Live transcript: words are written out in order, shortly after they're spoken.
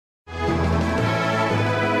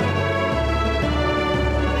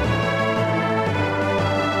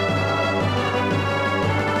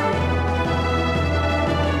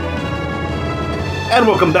And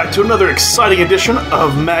welcome back to another exciting edition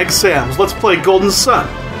of Mag Sam's Let's Play Golden Sun.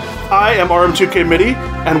 I am RM2K Midi,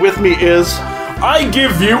 and with me is... I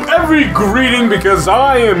give you every greeting because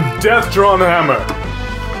I am Death Drawn Hammer.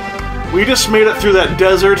 We just made it through that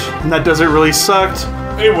desert, and that desert really sucked.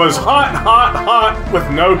 It was hot, hot, hot with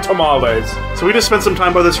no tamales. So we just spent some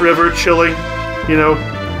time by this river, chilling, you know,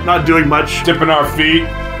 not doing much. Dipping our feet.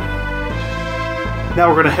 Now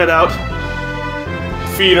we're gonna head out.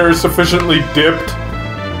 Feet are sufficiently dipped.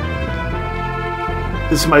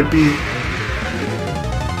 This might be...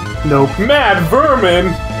 Nope. Mad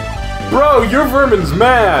vermin? Bro, your vermin's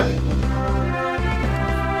mad.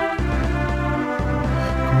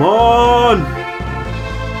 Come on!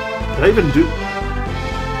 Did I even do...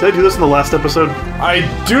 Did I do this in the last episode? I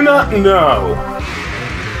do not know.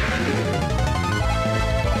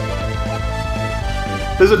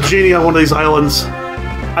 There's a genie on one of these islands.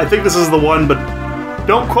 I think this is the one, but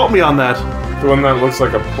don't quote me on that. The one that looks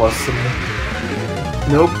like a plus symbol.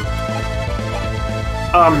 Nope.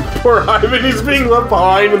 Poor Ivan, he's being left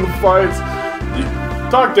behind in the fights.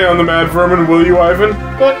 Talk down the mad vermin, will you, Ivan?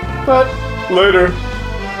 But, later.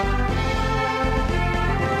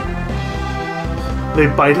 They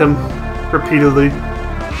bite him repeatedly.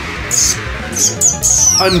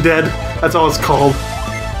 Undead, that's all it's called.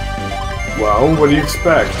 Well, what do you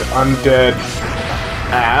expect? Undead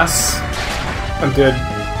ass? Undead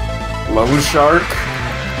loan shark?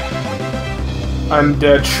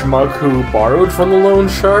 Undead schmuck who borrowed from the loan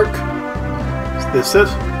shark? Is this it?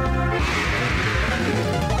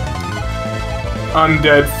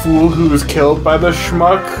 Undead fool who was killed by the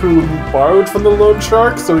schmuck who borrowed from the loan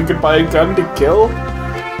shark so he could buy a gun to kill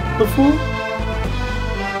the fool?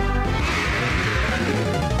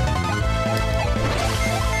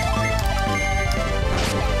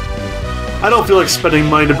 I don't feel like spending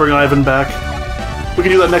money to bring Ivan back. We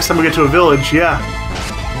can do that next time we get to a village, yeah.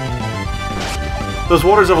 Those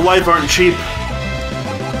waters of life aren't cheap.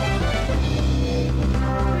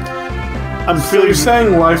 So you're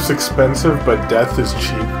saying life's expensive, but death is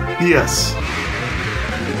cheap? Yes.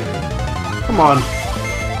 Come on.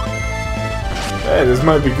 Hey, this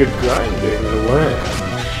might be good grinding in a way.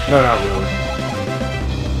 No, not really.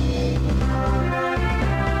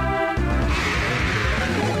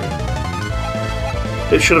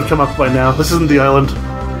 It should have come up by now. This isn't the island.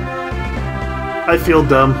 I feel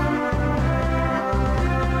dumb.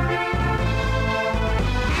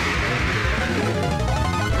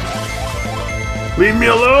 Leave me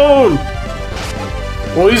alone!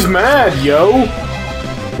 Well, he's mad, yo!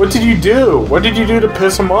 What did you do? What did you do to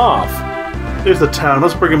piss him off? Here's the town.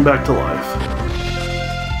 Let's bring him back to life.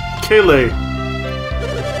 Kalay.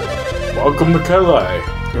 Welcome to Kalay.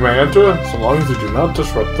 You may enter, so long as you do not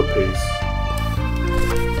disrupt the peace.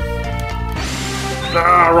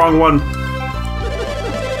 Ah, wrong one.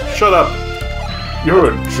 Shut up.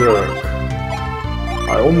 You're a jerk.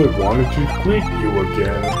 I only wanted to greet you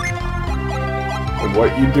again. And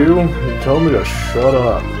what you do, you tell me to shut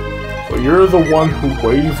up. But you're the one who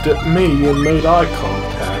waved at me and made eye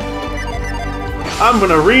contact. I'm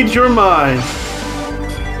gonna read your mind.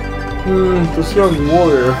 This young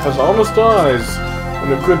warrior has honest eyes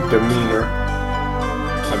and a good demeanor.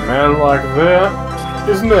 A man like that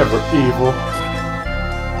is never evil.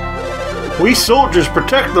 We soldiers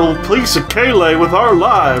protect the police of Kalay with our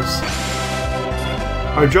lives.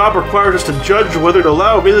 Our job requires us to judge whether to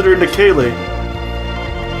allow a visitor into Kalay.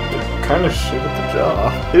 Kind of shit at the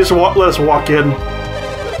job. They just let us walk in.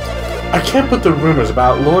 I can't put the rumors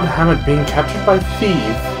about Lord Hammett being captured by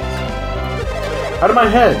thieves out of my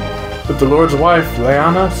head, but the Lord's wife,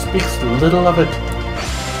 Leanna, speaks little of it.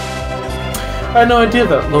 I had no idea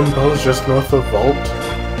that Lumbo is just north of Vault.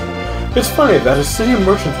 It's funny that a city of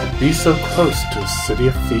merchants would be so close to a city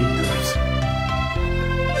of thieves.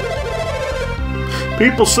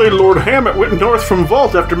 People say Lord Hammett went north from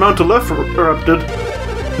Vault after Mount Aleph erupted.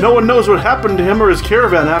 No one knows what happened to him or his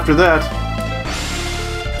caravan after that.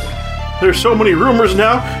 There's so many rumors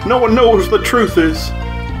now, no one knows the truth is.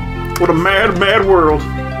 What a mad, mad world.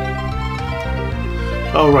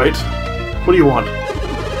 Alright, what do you want?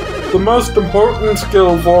 The most important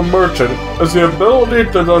skill for a merchant is the ability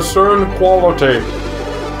to discern quality.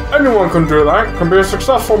 Anyone can do that, can be a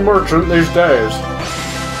successful merchant these days.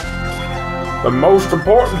 The most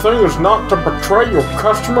important thing is not to betray your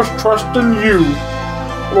customers' trust in you.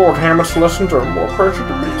 Lord Hammett's lessons are more precious to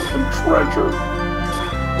me than treasure.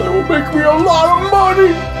 They will make me a lot of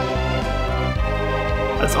money!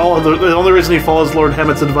 That's all. The only reason he follows Lord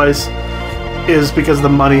Hammett's advice is because of the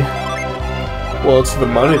money. Well, it's the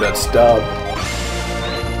money that's dumb.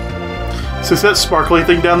 So is that sparkly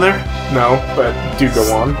thing down there? No, but do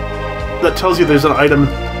go on. that tells you there's an item.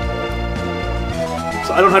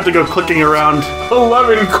 So I don't have to go clicking around.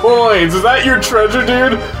 11 coins! Is that your treasure,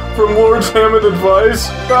 dude? From Lord Hammond Advice?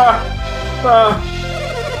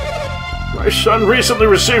 My son recently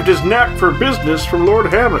received his knack for business from Lord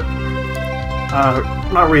Hammond.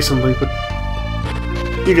 Not recently, but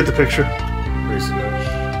you get the picture. Recently.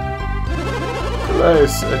 Kalay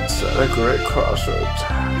sits at a great crossroads.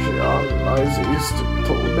 Xi'an lies east and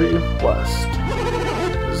Tolby west.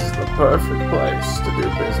 This is the perfect place to do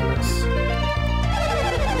business.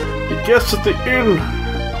 The guests at the inn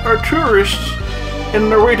are tourists in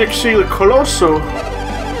their way to see the Colosso.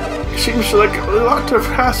 It seems like a lot of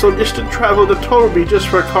hassle just to travel to Tolby just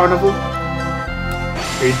for a carnival.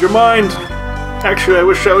 Read your mind. Actually, I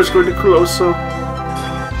wish I was going to Colosso.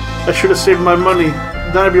 I should have saved my money.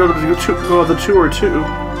 Then I'd be able to go on the tour too.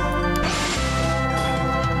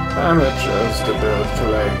 Amateurs to build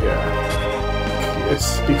Kalay here.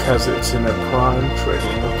 It's because it's in a prime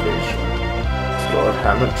trading location. Lord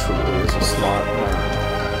Hammond truly is a smart man.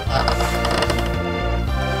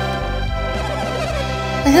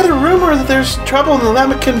 I had a rumor that there's trouble in the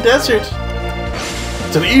Lamakan Desert.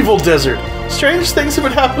 It's an evil desert. Strange things have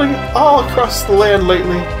been happening all across the land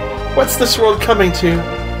lately. What's this world coming to?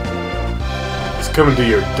 It's coming to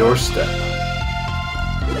your doorstep.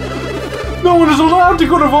 No one is allowed to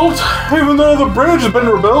go to Vault, even though the bridge has been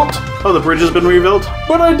rebuilt. Oh, the bridge has been rebuilt?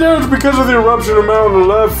 But I dared because of the eruption of Mount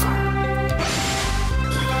Aleph.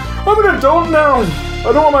 I'm an adult now.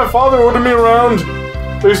 I don't want my father ordering me around.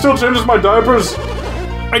 But he still changes my diapers.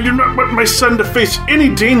 I do not want my son to face any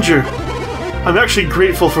danger. I'm actually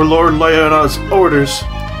grateful for Lord Lyanna's orders.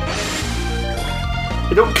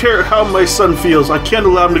 I don't care how my son feels. I can't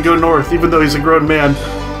allow him to go north, even though he's a grown man.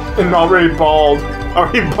 And already bald.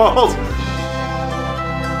 Already bald?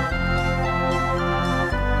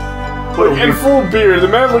 And full beard. The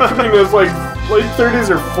man looks at me as like late 30s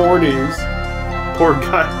or 40s. Poor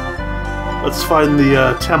guy. Let's find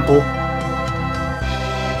the temple.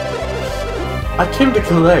 I came to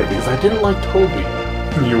Kalay because I didn't like Tolby.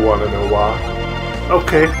 You want to know why?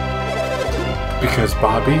 Okay. Because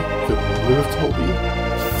Bobby, the ruler of Tolby,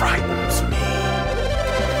 frightens me.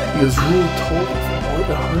 He has ruled Tolby for more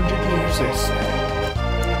than 100 years, they say.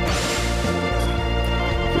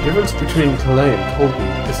 The difference between Kalay and Tolby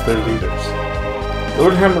is their leaders.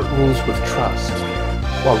 Lord Hammond rules with trust,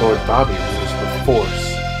 while Lord Bobby rules with force.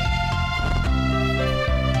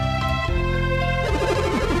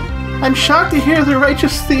 I'm shocked to hear the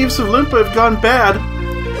righteous thieves of Loompa have gone bad.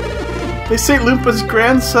 They say Loompa's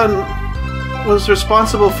grandson was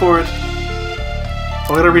responsible for it. I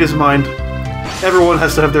gotta read his mind. Everyone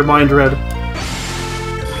has to have their mind read.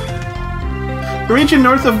 The region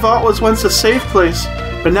north of Vault was once a safe place,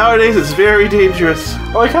 but nowadays it's very dangerous.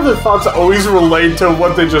 I like how their thoughts always relate to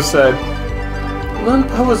what they just said.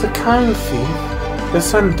 Loompa was a kind thief. His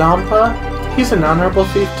son Dampa, he's an honorable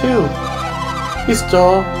thief too. He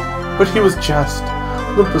stole, but he was just.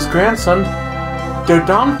 Loompa's grandson,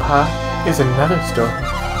 Dodonpa, is another story.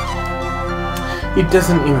 He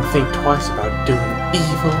doesn't even think twice about doing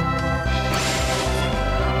evil.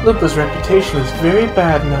 Loompa's reputation is very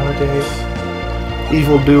bad nowadays.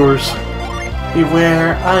 Evildoers.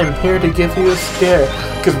 Beware, I am here to give you a scare.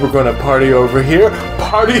 Because we're gonna party over here,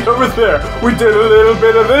 party over there. We did a little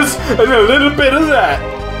bit of this, and a little bit of that.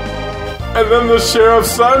 And then the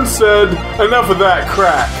sheriff's son said, enough of that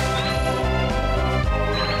crack.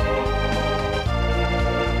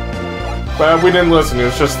 Well, we didn't listen, it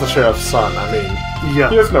was just the sheriff's son. I mean, yeah.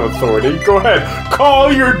 He has no authority. Go ahead,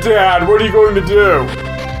 call your dad. What are you going to do?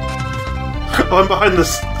 Oh, I'm behind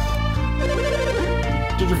this.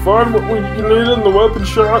 Did you find what you needed in the weapon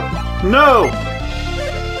shop? No!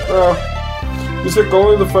 You took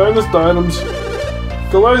only the finest items.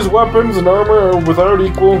 Kalay's weapons and armor are without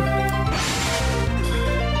equal.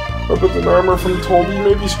 Weapons and armor from Tolby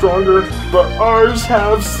may be stronger, but ours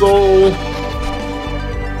have soul.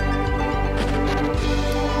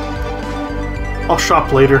 I'll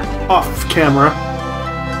shop later. Off camera.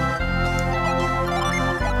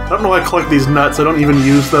 I don't know why I collect these nuts. I don't even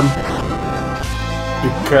use them.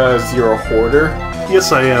 Because you're a hoarder?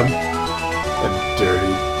 Yes, I am. A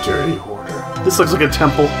dirty, dirty hoarder. This looks like a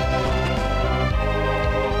temple.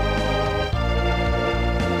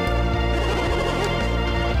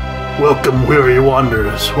 Welcome, weary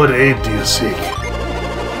wanderers. What aid do you seek?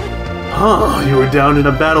 Huh, you were down in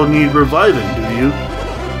a battle need reviving, do you?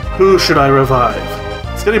 Who should I revive?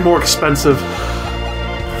 It's getting more expensive.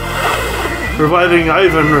 Reviving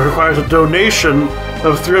Ivan requires a donation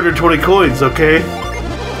of 320 coins, okay?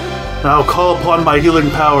 Now call upon my healing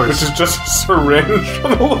powers. Which is just a syringe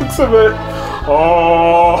from the looks of it.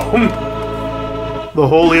 Oh, The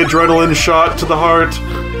holy adrenaline shot to the heart.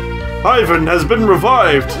 Ivan has been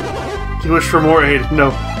revived. Do you wish for more aid?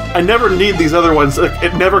 No. I never need these other ones.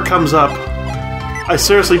 It never comes up. I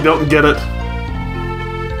seriously don't get it.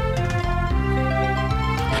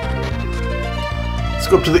 Let's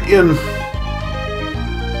go up to the inn.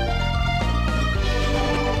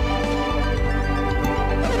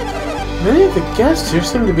 Many of the guests here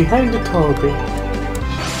seem to be heading to Tolby.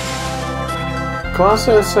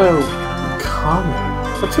 Colosso is so calming.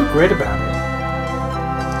 What's so great about it?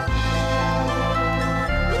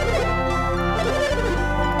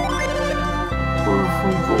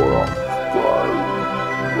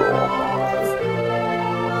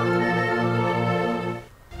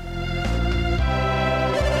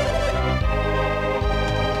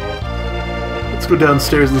 Let's go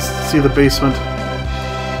downstairs and see the basement.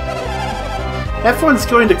 Everyone's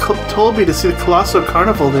going to Tolby to see the Colosso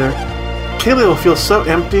Carnival there. Kalay will feel so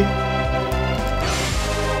empty.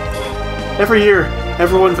 Every year,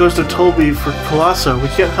 everyone goes to Tolby for Colosso. We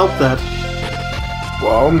can't help that.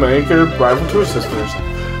 Well, make a rival to her sisters.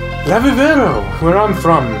 La Vivero, where I'm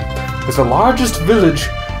from, is the largest village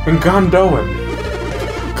in Gondowan.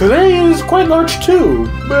 Kalay is quite large too,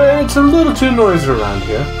 but it's a little too noisy around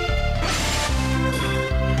here.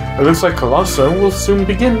 It looks like Colosso will soon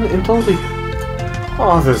begin in Tolby.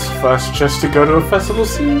 Oh, this fuss just to go to a festival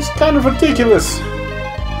seems kind of ridiculous.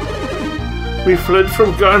 We fled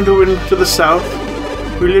from Gondowan to the south.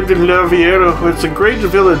 We lived in La Villero. It's a great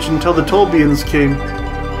village until the Tolbians came.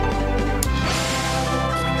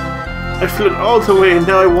 I fled all the way, and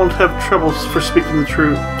now I won't have troubles for speaking the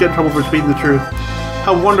truth. Get in trouble for speaking the truth.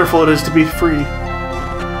 How wonderful it is to be free.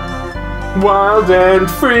 Wild and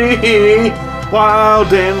free.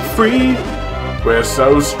 Wild and free. We're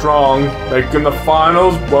so strong, making the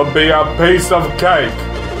finals will be a piece of cake.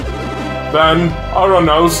 Then,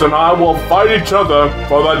 Oronos and I will fight each other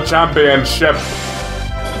for the championship.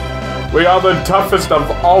 We are the toughest of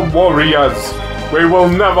all warriors. We will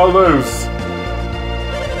never lose.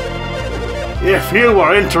 If you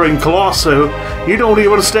are entering Colosso, you don't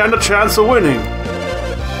even stand a chance of winning.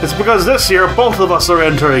 It's because this year both of us are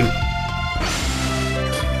entering.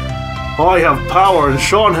 I have power and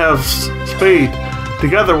Sean has speed.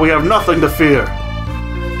 Together we have nothing to fear.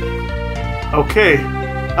 Okay,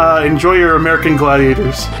 enjoy your American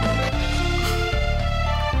Gladiators.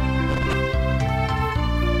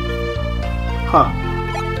 Huh.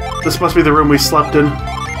 This must be the room we slept in.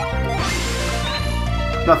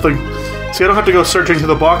 Nothing. See, I don't have to go searching through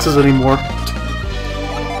the boxes anymore.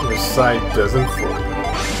 Your sight doesn't fool.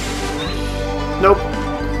 Nope.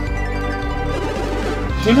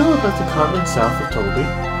 Do you know about the continent south of Tolby?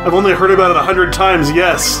 I've only heard about it 100 times,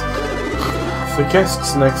 yes. The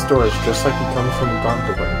guests next door is just like he comes from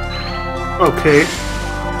Gondowan. Okay.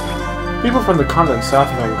 People from the continent south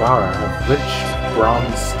of Angara have rich,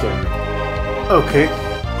 bronze skin. Okay.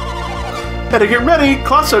 Better get ready!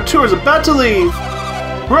 Colosso Tour is about to leave!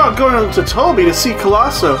 We're all going to Tolby to see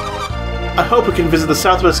Colosso. I hope we can visit the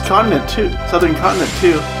southern continent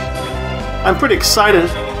too. I'm pretty excited,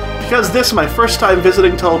 because this is my first time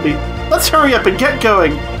visiting Tolby. Let's hurry up and get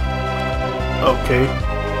going! Okay.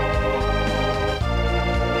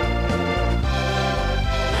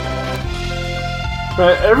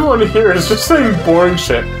 Man, everyone here is just saying boring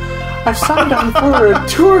shit. I've signed on for a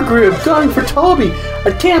tour group going for Tolby.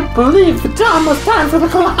 I can't believe it's almost time for the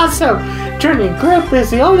Colosso. Journey group is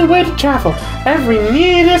the only way to travel. Every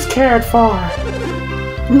need is cared for.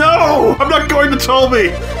 No! I'm not going to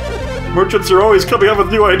Tolby! Merchants are always coming up with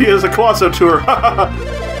new ideas at Colosso Tour.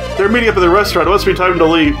 They're meeting up at the restaurant. It must be time to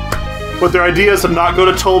leave. With their ideas to not go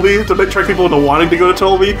to Tolby, to trick people into wanting to go to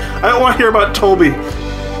Tolby. I don't want to hear about Tolby.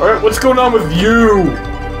 Alright, what's going on with you?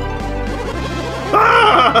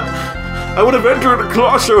 Ah! I would have entered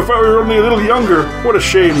Colosso if I were only a little younger. What a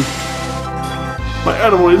shame. My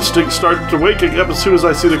animal instincts start to waking up as soon as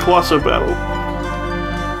I see the Colosso battle.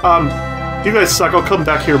 You guys suck. I'll come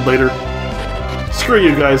back here later. Screw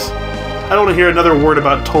you guys. I don't want to hear another word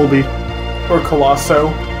about Tolby. Or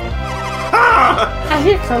Colosso. Ah! I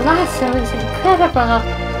hear Colosso is incredible.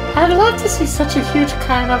 I'd love to see such a huge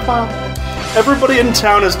carnival. Everybody in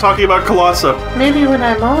town is talking about Colosso. Maybe when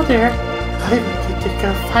I'm older, I will get to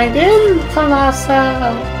go fight in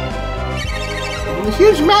Colosso. A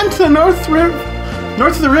huge mountain to the north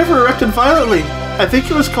of the river erupted violently. I think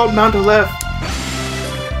it was called Mount Aleph.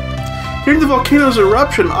 During the volcano's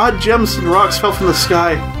eruption, odd gems and rocks fell from the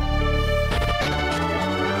sky.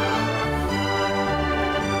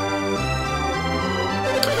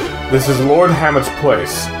 This is Lord Hammett's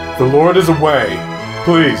place. The Lord is away.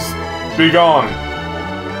 Please, be gone.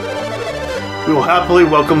 We will happily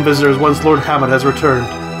welcome visitors once Lord Hammett has returned.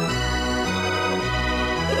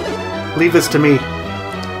 Leave this to me.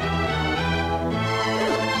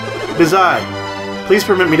 Bizai, please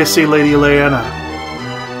permit me to see Lady Leanna.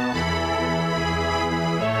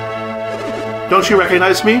 Don't you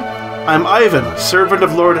recognize me? I'm Ivan, servant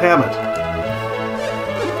of Lord Hammett.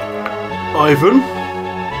 Ivan?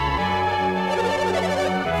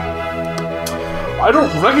 I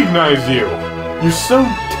don't recognize you. You're so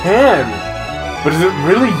tan. But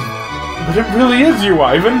it really is you,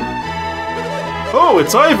 Ivan. Oh,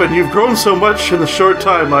 it's Ivan. You've grown so much in a short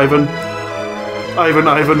time, Ivan. Ivan.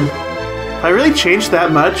 I really changed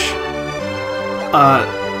that much?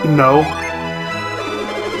 No.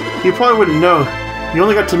 You probably wouldn't know. You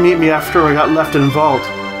only got to meet me after I got left in Vault.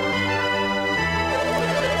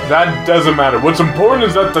 That doesn't matter. What's important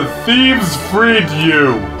is that the thieves freed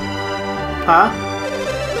you. Huh?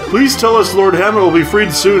 Please tell us Lord Hammett will be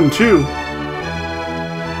freed soon, too.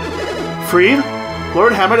 Freed?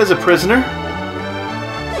 Lord Hammett is a prisoner?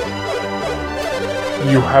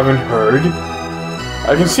 You haven't heard?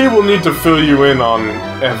 I can see we'll need to fill you in on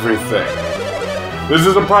everything. This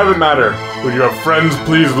is a private matter. Would your friends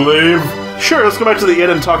please leave? Sure, let's go back to the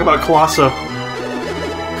inn and talk about Colosso.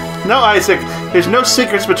 No, Isaac, there's no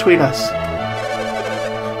secrets between us.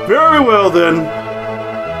 Very well, then.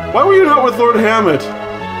 Why were you not with Lord Hammett?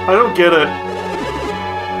 I don't get it.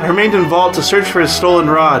 I remained in Vault to search for his stolen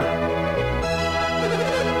rod.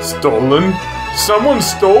 Stolen? Someone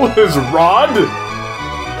stole his rod?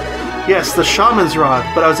 Yes, the shaman's rod,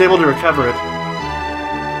 but I was able to recover it.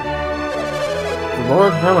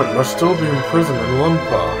 Lord Hammett must still be in prison in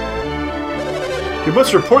Lumpa. You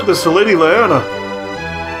must report this to Lady Leanna.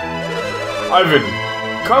 Ivan,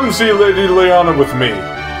 come see Lady Leanna with me.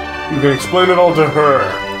 You can explain it all to her.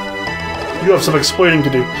 You have some explaining to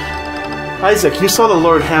do. Isaac, you saw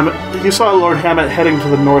Lord Hammett heading to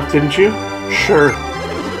the north, didn't you? Sure.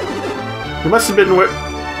 It must have been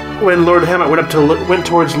when Lord Hammett went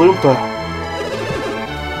towards Lumpa.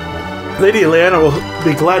 Lady Leanna will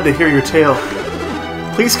be glad to hear your tale.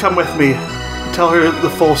 Please come with me. Tell her the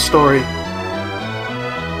full story.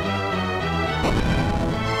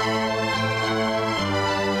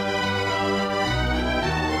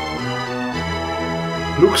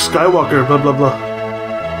 Luke Skywalker, blah blah blah.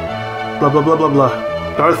 Blah blah blah blah blah.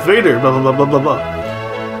 Darth Vader, blah blah blah blah blah blah.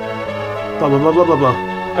 Blah blah blah blah blah blah.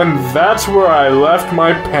 And that's where I left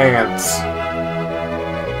my pants.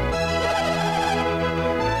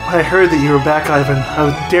 I heard that you were back, Ivan.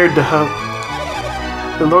 I dared to hope.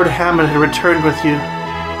 The Lord Hammett had returned with you.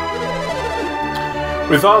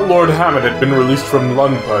 We thought Lord Hammett had been released from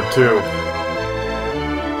Lumpa, too.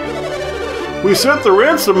 We sent the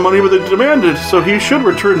ransom money they demanded, so he should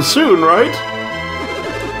return soon, right?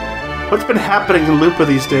 What's been happening in Lumpa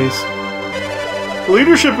these days? The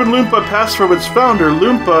leadership in Lumpa passed from its founder,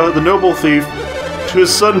 Lumpa, the noble thief, to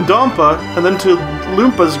his son Dompa, and then to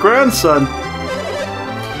Lumpa's grandson.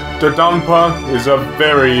 Dompa is a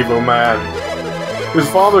very evil man. His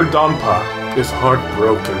father, Dompa, is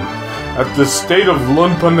heartbroken at the state of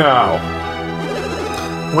Lumpa now.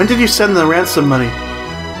 When did you send the ransom money?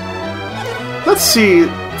 Let's see.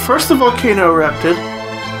 First the volcano erupted,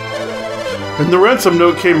 and the ransom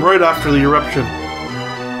note came right after the eruption.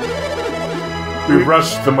 We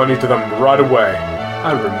rushed the money to them right away.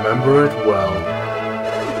 I remember it well.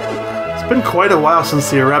 It's been quite a while since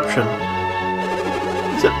the eruption.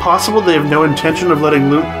 Is it possible they have no intention of letting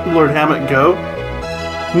Lord Hammett go?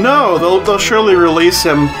 No, they'll surely release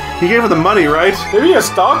him. He gave her the money, right? Maybe a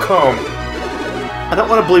Stockholm. I don't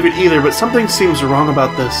want to believe it either, but something seems wrong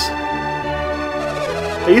about this.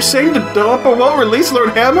 Are you saying that Dompa won't release Lord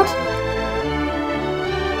Hammett?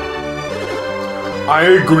 I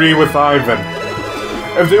agree with Ivan.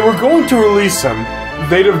 If they were going to release him,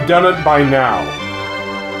 they'd have done it by now.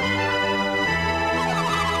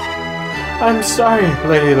 I'm sorry,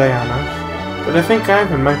 Lady Leanna, but I think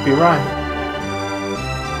Ivan might be right.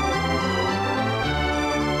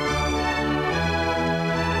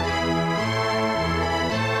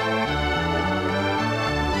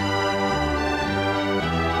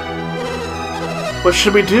 What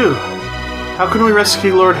should we do? How can we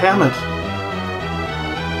rescue Lord Hammett?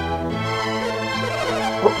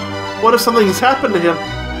 What if something's happened to him?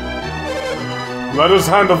 Let us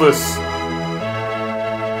handle this.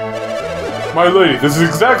 My lady, this is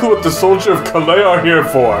exactly what the soldier of Kalay are here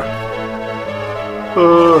for.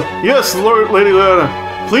 Yes, Lady Leanna.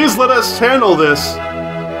 Please let us handle this.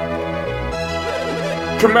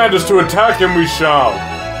 Command us to attack him, we shall.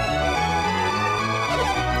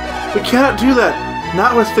 We cannot do that,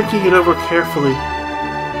 not with thinking it over carefully.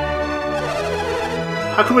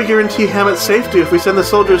 How can we guarantee Hamlet's safety if we send the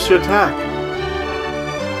soldiers to attack?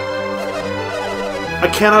 I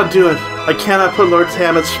cannot do it. I cannot put Lord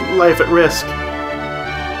Hamlet's life at risk.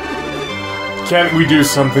 Can't we do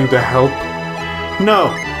something to help? No.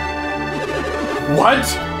 What?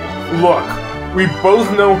 Look, we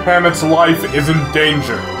both know Hamlet's life is in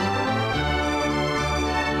danger.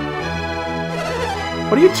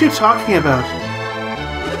 What are you two talking about?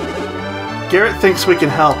 Garrett thinks we can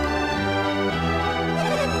help.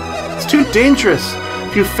 It's too dangerous.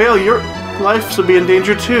 If you fail, your life will be in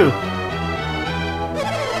danger too.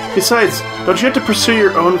 Besides, don't you have to pursue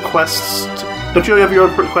your own quests? Don't you have your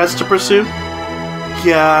own quests to pursue?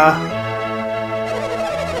 Yeah.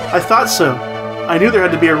 I thought so. I knew there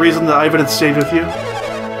had to be a reason that Ivan had stayed with you.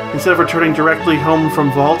 Instead of returning directly home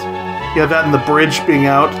from Vault, you had that in the bridge being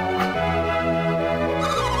out.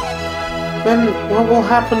 Then what will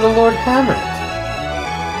happen to Lord Hammett?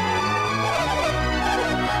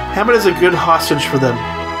 Hammett is a good hostage for them.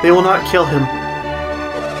 They will not kill him.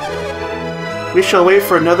 We shall wait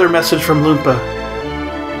for another message from Loompa.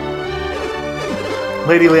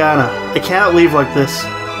 Lady Liana, I cannot leave like this.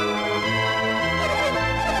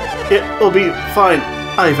 It will be fine,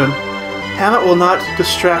 Ivan. Hammett will not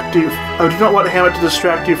distract you. I do not want Hammett to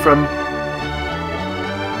distract you from...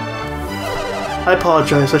 I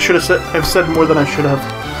apologize. I've said more than I should have.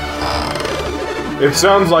 It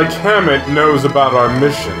sounds like Hammett knows about our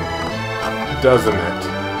mission, doesn't it?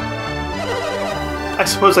 I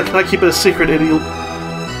suppose I cannot keep it a secret, and he'll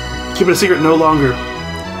keep it a secret no longer.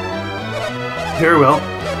 Very well.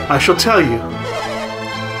 I shall tell you.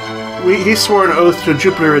 He swore an oath to a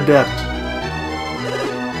Jupiter Adept.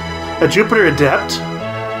 A Jupiter Adept?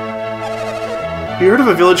 You heard of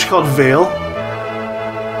a village called Vale?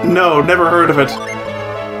 No, never heard of it.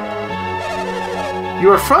 You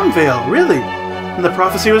are from Vale, really? And the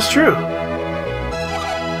prophecy was true.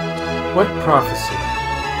 What prophecy?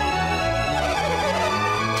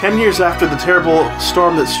 10 years after the terrible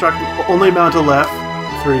storm that struck only Mount Aleph,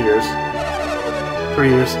 3 years. 3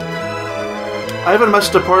 years, Ivan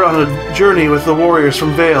must depart on a journey with the warriors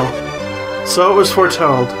from Vale. So it was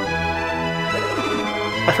foretold.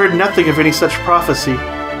 I've heard nothing of any such prophecy.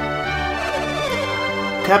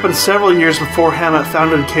 It happened several years before Hammett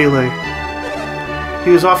founded Kalay. He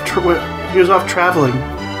was off traveling.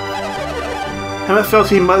 Hammett felt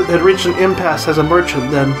he had reached an impasse as a merchant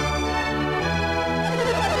then.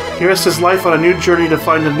 He risked his life on a new journey to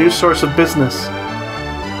find a new source of business.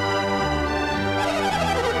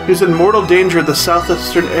 He was in mortal danger at the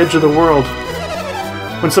southeastern edge of the world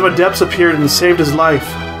when some adepts appeared and saved his life.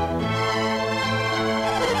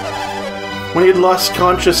 When he had lost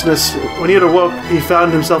consciousness, when he had awoke, he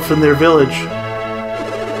found himself in their village.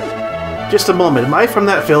 Just a moment, am I from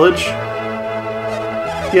that village?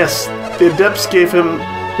 Yes, the adepts gave him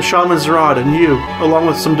the shaman's rod and you, along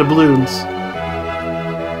with some doubloons.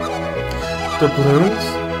 Doubloons?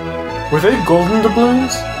 Were they golden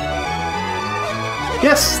doubloons?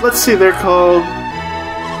 Yes, let's see, they're called...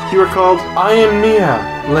 You were called... I am Mia,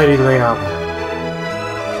 Lady Liana.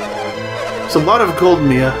 It's a lot of gold,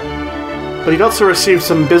 Mia. But he'd also received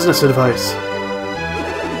some business advice.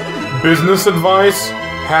 Business advice?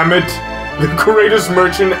 Hammett, the greatest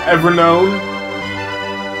merchant ever known?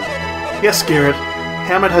 Yes, Garrett.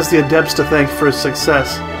 Hammett has the adepts to thank for his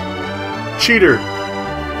success. Cheater!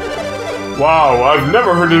 Wow, I've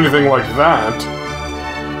never heard anything like that.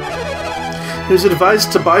 He was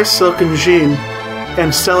advised to buy silk and jean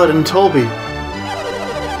and sell it in Tolby.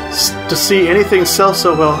 To see anything sell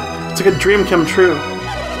so well, it's like a dream come true.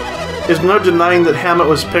 There's no denying that Hammett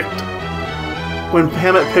was picked.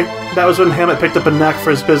 That was when Hammett picked up a knack for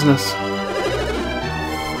his business.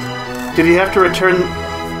 Did he have to return?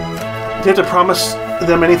 Did he have to promise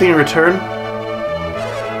them anything in return?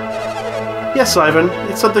 Yes, Ivan.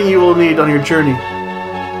 It's something you will need on your journey.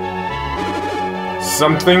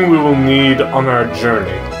 Something we will need on our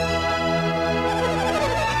journey.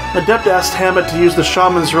 Adept asked Hammett to use the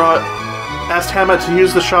shaman's rod. Asked Hammett to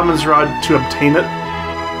use the shaman's rod to obtain it.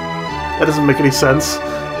 That doesn't make any sense.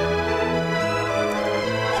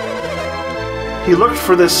 He looked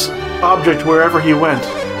for this object wherever he went,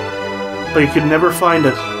 but he could never find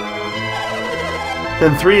it.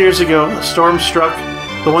 Then 3 years ago, a storm struck,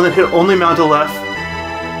 the one that hit only Mount Aleph.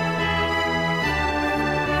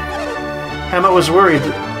 Hammett was worried.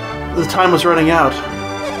 The time was running out.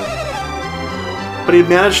 But he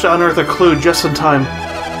managed to unearth a clue just in time.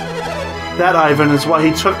 That, Ivan, is why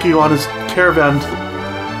he took you on his caravan.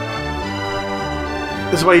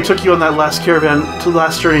 This is why he took you on that last caravan to the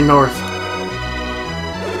last journey north.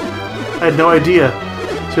 I had no idea,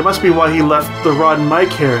 so it must be why he left the rod in my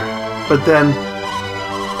care. But then,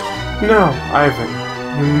 No, Ivan.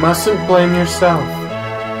 You mustn't blame yourself.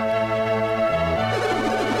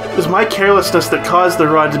 It was my carelessness that caused the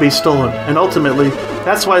rod to be stolen, and ultimately,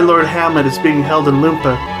 that's why Lord Hamlet is being held in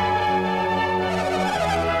Lumpa.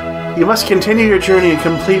 You must continue your journey and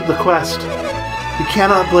complete the quest. You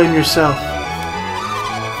cannot blame yourself.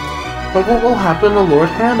 But what will happen to Lord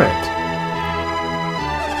Hammett?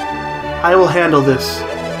 I will handle this.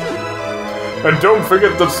 And don't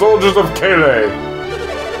forget the soldiers of Kalay.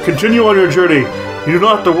 Continue on your journey. You do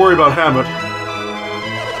not have to worry about Hamlet.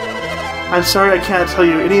 I'm sorry I can't tell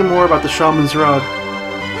you any more about the Shaman's Rod.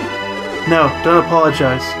 No, don't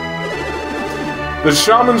apologize. The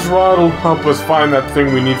Shaman's Rod will help us find that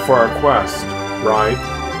thing we need for our quest, right?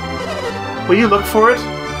 Will you look for it?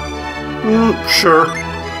 Sure.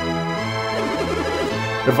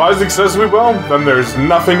 If Isaac says we will, then there's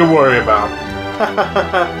nothing to worry about.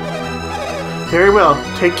 Very well.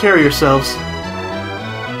 Take care of yourselves.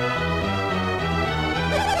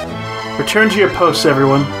 Return to your posts,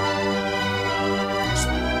 everyone.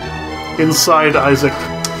 Inside Isaac.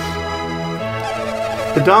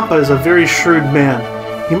 Kadampa is a very shrewd man.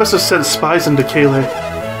 He must have sent spies into Kalay.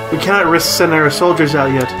 We cannot risk sending our soldiers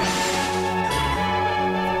out yet.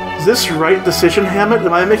 Is this the right decision, Hammett?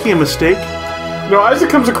 Am I making a mistake? No, Isaac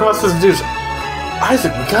comes across as dude.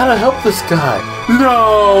 Isaac, we gotta help this guy.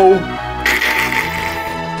 No!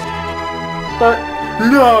 But,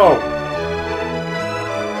 no!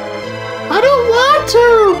 I don't want to!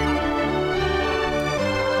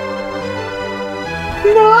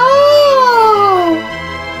 No!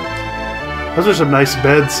 Those are some nice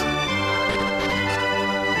beds.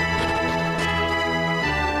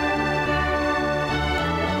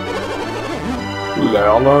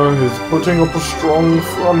 Leona is putting up a strong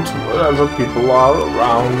front wherever people are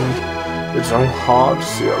around. It's so hard to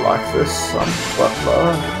see her like this,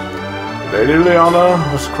 butler. Lady Leona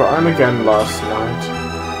was crying again last night.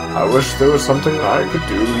 I wish there was something I could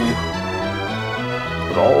do.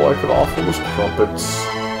 But all I could offer was crumpets.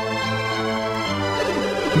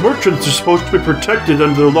 Merchants are supposed to be protected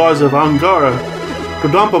under the laws of Angara.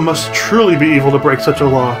 Kadampa must truly be evil to break such a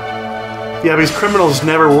law. Yeah, these criminals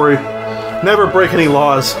never break any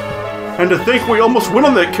laws. And to think we almost went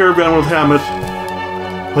on that caravan with Hammett.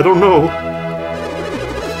 I don't know.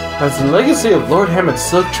 Has the legacy of Lord Hammett's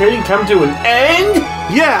silk trading come to an end?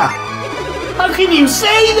 Yeah! How can you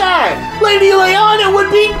say that? Lady Leona would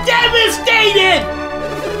be devastated!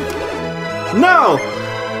 No!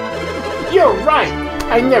 You're right.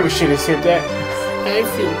 I never should have said that. I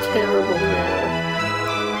feel terrible now.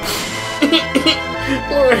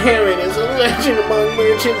 Lord Hammett is a legend among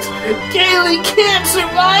merchants. Kalay can't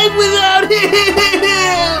survive without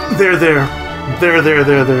him! There.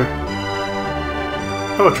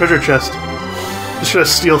 Oh, a treasure chest. Just gonna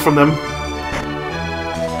steal from them.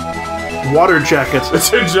 Water jacket.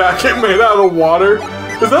 It's a jacket made out of water?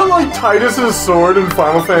 Is that like Titus's sword in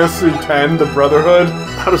Final Fantasy X, the Brotherhood?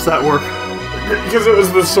 How does that work? Because it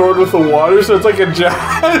was the sword with the water, so it's like a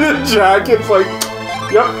jacket. It's like,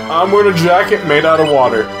 yep, I'm wearing a jacket made out of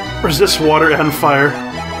water. Resist water and fire.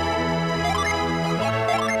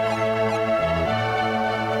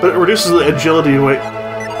 But it reduces the agility. Wait,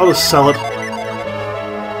 I'll just sell it.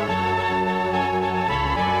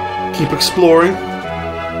 Keep exploring.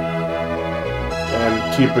 And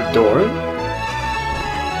keep adoring?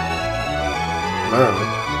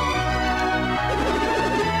 No.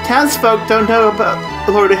 Townsfolk don't know about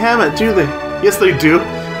Lord Hammett, do they? Yes, they do.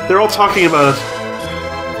 They're all talking about it.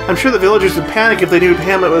 I'm sure the villagers would panic if they knew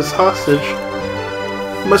Hammett was hostage.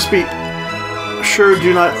 We must be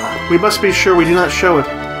sure we do not show it.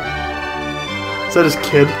 Is that his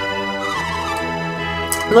kid?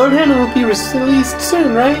 Lord Hammett will be released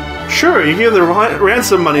soon, right? Sure, you give the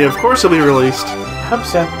ransom money, of course he'll be released. Hope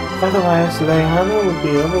so. Otherwise, Leona would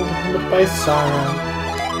be overwhelmed by sorrow.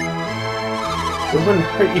 It wouldn't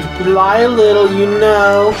hurt you to lie a little, you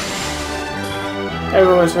know.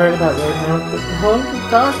 Everyone's heard about Lord Hammett, but no one can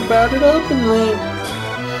talk about it openly.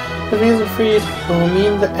 If he isn't freed, it will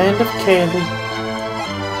mean the end of Kalay.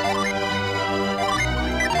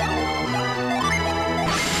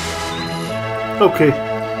 Okay.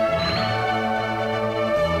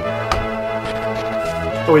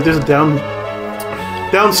 Oh wait, there's a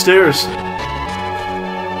downstairs.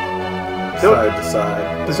 Side to side.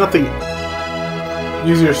 There's nothing.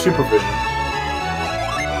 Use your supervision.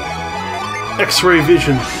 X-ray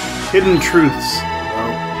vision. Hidden truths.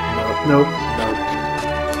 Nope.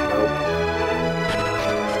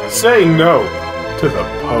 Say no to the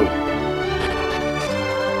Pope.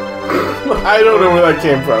 I don't know where that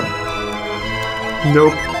came from.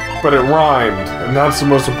 Nope. But it rhymed, and that's the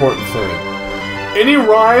most important thing. Any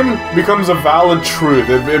rhyme becomes a valid truth.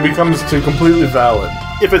 It becomes completely valid.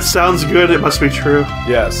 If it sounds good, it must be true.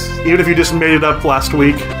 Yes. Even if you just made it up last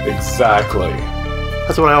week. Exactly.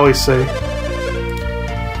 That's what I always say.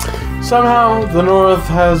 Somehow, the North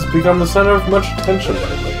has become the center of much attention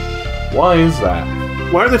lately. Why is that?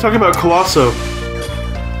 Why are they talking about Colosso?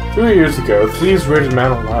 3 years ago, Thieves raided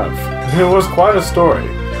Man Alive. It was quite a story.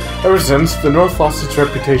 Ever since, the North lost its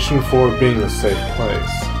reputation for being a safe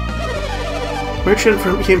place. Merchant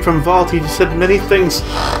came from Vault. He said many things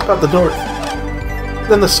about the North.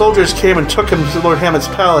 Then the soldiers came and took him to Lord Hammett's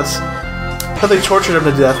palace. How they tortured him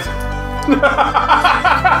to death.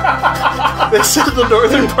 They said the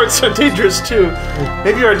northern parts are dangerous too.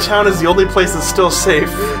 Maybe our town is the only place that's still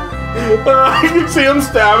safe. I can see him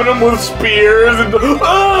stabbing him with spears and...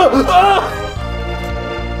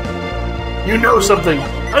 You know something.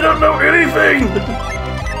 I don't know anything.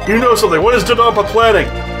 You know something. What is Dodonpa planning?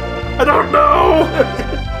 I don't know.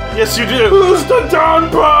 Yes, you do. Who's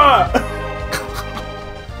Dodonpa?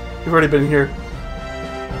 You've already been here.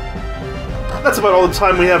 That's about all the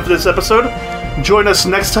time we have for this episode. Join us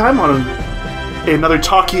next time on another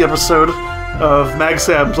talky episode of Mag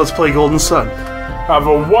Sam's Let's Play Golden Sun. Have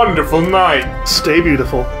a wonderful night. Stay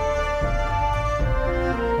beautiful.